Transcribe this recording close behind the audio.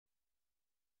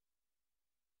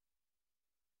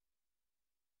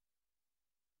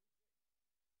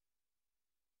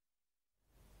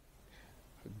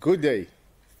Good day,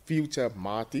 future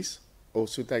Marties, or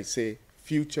should I say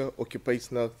future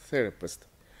occupational therapist.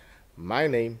 My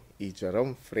name is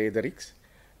Jerome Fredericks,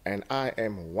 and I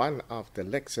am one of the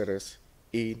lecturers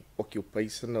in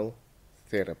occupational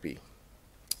therapy.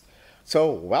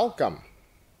 So, welcome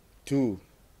to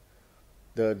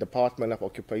the Department of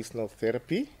Occupational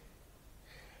Therapy.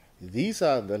 These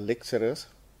are the lecturers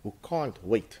who can't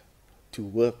wait to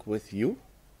work with you.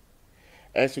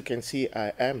 As you can see,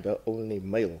 I am the only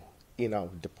male in our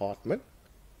department.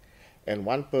 And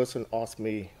one person asked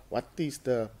me, what is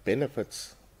the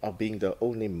benefits of being the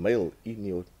only male in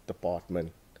your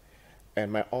department?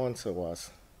 And my answer was,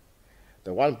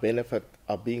 the one benefit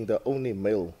of being the only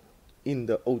male in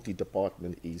the OT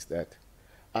department is that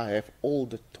I have all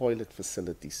the toilet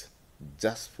facilities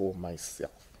just for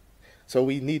myself. So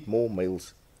we need more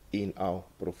males in our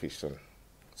profession.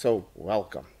 So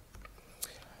welcome.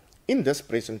 In this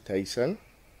presentation,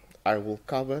 I will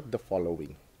cover the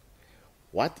following.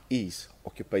 What is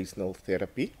occupational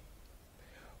therapy?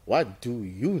 What do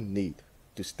you need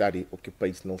to study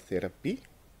occupational therapy?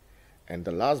 And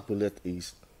the last bullet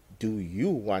is, do you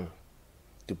want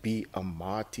to be a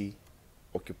Marty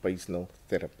occupational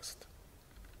therapist?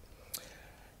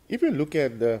 If you look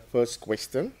at the first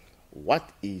question, what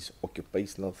is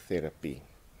occupational therapy?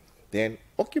 Then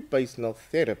occupational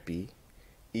therapy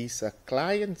is a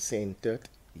client-centered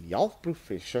health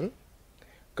profession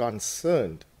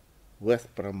concerned with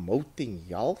promoting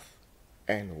health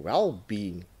and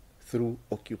well-being through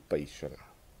occupation.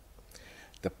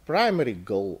 The primary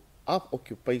goal of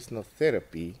occupational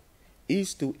therapy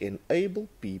is to enable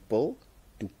people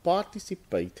to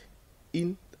participate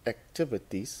in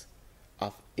activities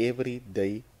of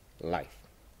everyday life.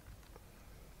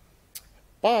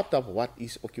 Part of what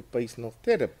is occupational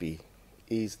therapy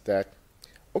is that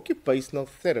occupational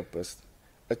therapists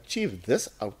achieve this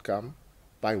outcome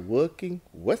by working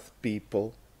with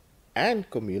people and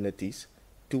communities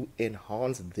to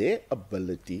enhance their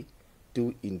ability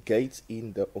to engage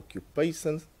in the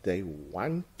occupations they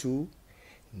want to,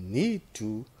 need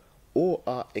to, or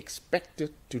are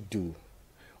expected to do,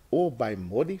 or by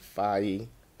modifying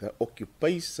the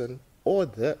occupation or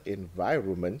the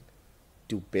environment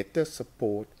to better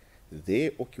support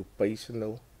their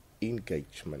occupational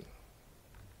engagement.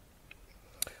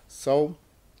 So,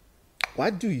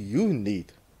 what do you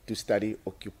need to study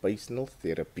occupational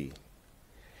therapy?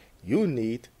 You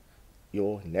need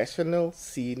your National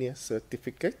Senior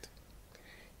Certificate.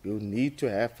 You need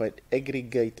to have an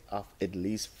aggregate of at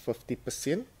least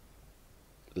 50%,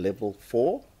 level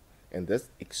 4, and this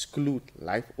excludes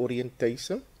life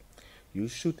orientation. You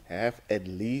should have at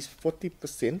least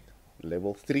 40%,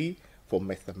 level 3, for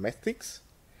mathematics,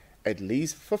 at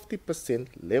least 50%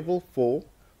 level 4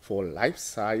 for life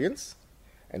science,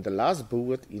 and the last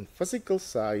bullet in physical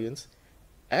science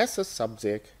as a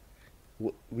subject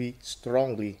we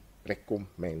strongly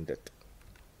recommend it.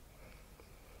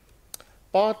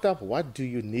 Part of what do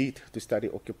you need to study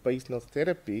occupational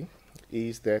therapy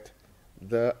is that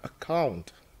the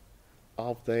account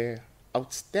of the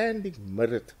outstanding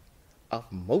merit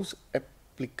of most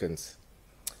applicants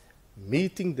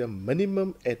meeting the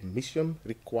minimum admission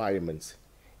requirements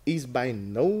is by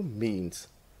no means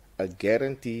a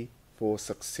guarantee for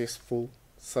successful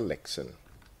selection.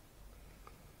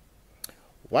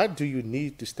 What do you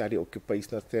need to study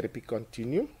occupational therapy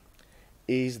continue?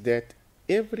 Is that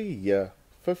every year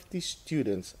 50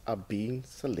 students are being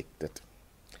selected.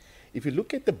 If you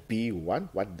look at the B1,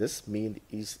 what this means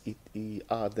is it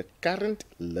are the current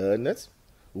learners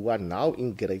who are now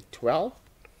in grade 12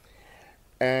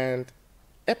 and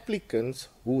applicants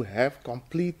who have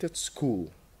completed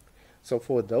school. So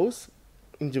for those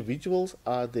individuals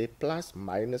are there plus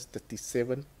minus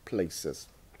 37 places.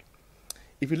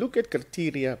 If you look at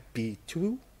criteria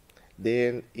B2,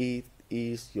 then it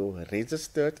is your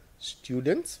registered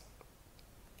students,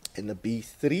 and the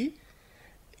B3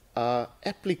 are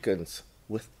applicants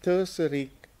with tertiary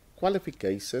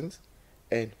qualifications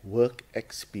and work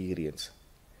experience.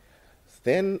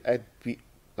 Then at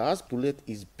last bullet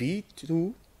is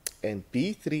B2 and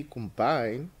B3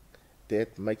 combined,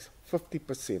 that makes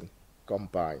 50%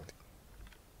 combined.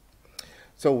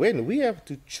 So when we have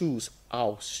to choose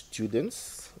our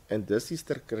students, and this is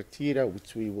the criteria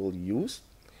which we will use,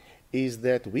 is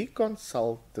that we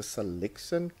consult the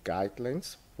selection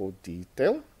guidelines for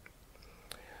detail.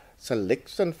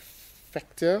 Selection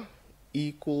factor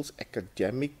equals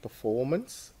academic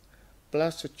performance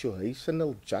plus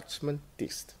situational judgment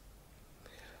test.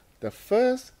 The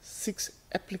first 6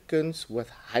 applicants with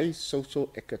high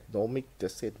socioeconomic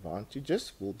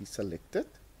disadvantages will be selected.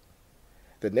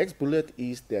 The next bullet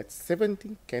is that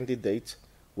 17 candidates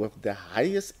with the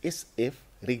highest SF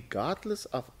regardless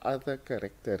of other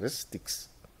characteristics.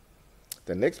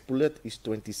 The next bullet is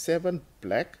 27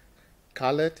 black,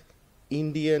 colored,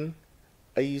 Indian,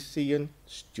 Asian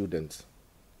students.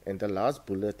 And the last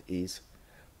bullet is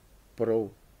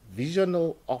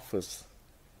provisional office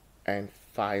and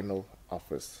final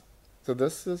office. So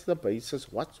this is the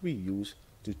basis what we use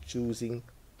to choosing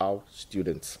our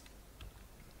students.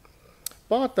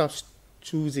 Part of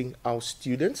choosing our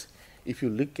students, if you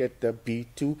look at the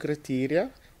B2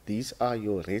 criteria, these are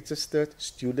your registered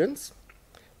students.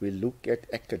 We look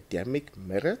at academic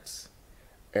merits,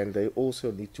 and they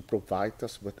also need to provide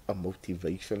us with a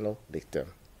motivational letter.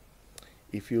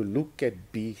 If you look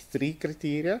at B3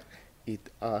 criteria,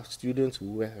 it are students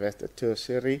who have had the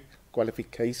tertiary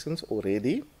qualifications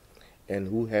already and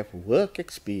who have work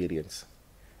experience,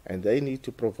 and they need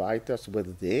to provide us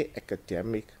with their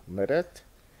academic merit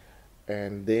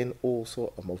and then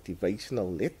also a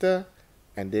motivational letter,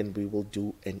 and then we will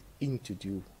do an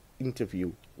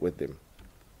interview with them.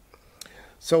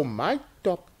 So my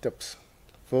top tips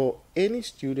for any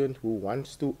student who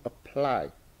wants to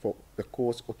apply for the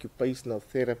course Occupational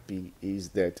Therapy is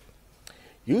that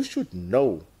you should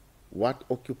know what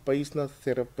occupational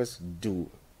therapists do.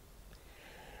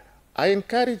 I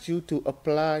encourage you to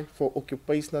apply for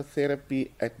occupational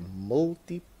therapy at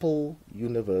multiple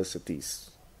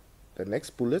universities. The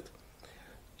next bullet,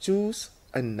 choose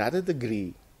another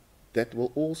degree that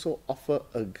will also offer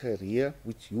a career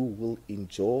which you will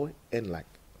enjoy and like.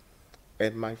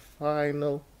 And my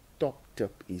final top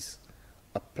tip is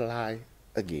apply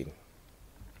again.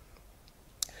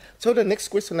 So the next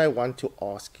question I want to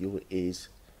ask you is,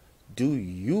 do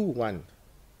you want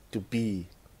to be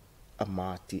a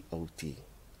Marty OT?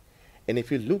 And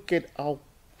if you look at our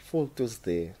photos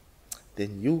there,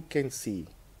 then you can see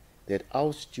that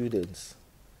our students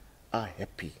are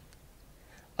happy.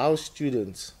 Our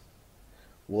students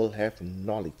will have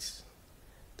knowledge,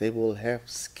 they will have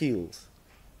skills,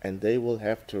 and they will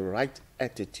have the right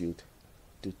attitude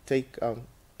to take on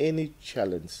any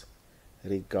challenge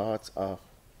regards of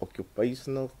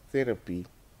occupational therapy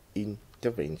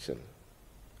intervention.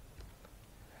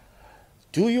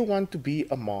 Do you want to be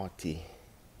a Marty?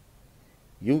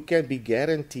 You can be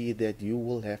guaranteed that you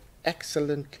will have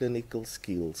excellent clinical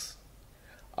skills.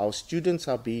 Our students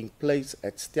are being placed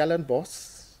at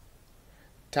Stellenbosch,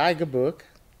 Tygerberg,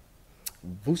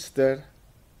 Worcester,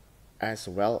 as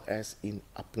well as in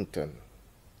Upington.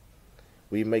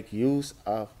 We make use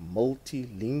of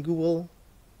multilingual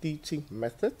teaching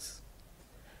methods,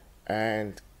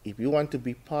 and if you want to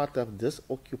be part of this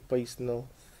occupational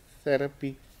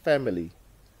therapy family,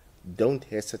 don't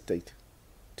hesitate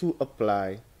to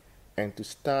apply and to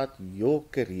start your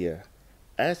career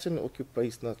as an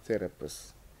occupational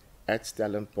therapist at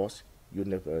Stellenbosch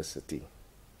University.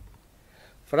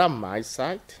 From my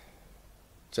side,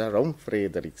 Jerome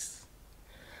Fredericks,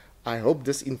 I hope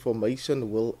this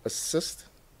information will assist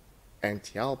and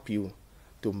help you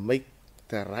to make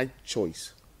the right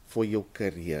choice for your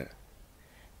career.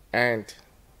 And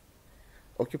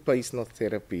occupational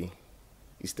therapy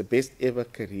is the best ever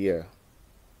career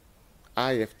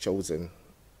I have chosen,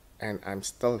 and I'm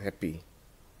still happy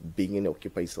being an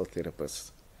occupational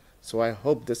therapist. So I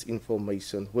hope this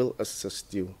information will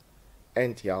assist you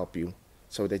and help you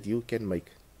so that you can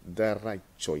make the right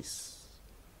choice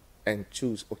and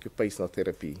choose occupational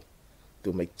therapy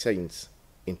to make change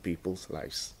in people's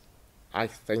lives. I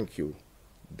thank you.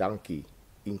 Dankie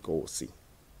inkosi.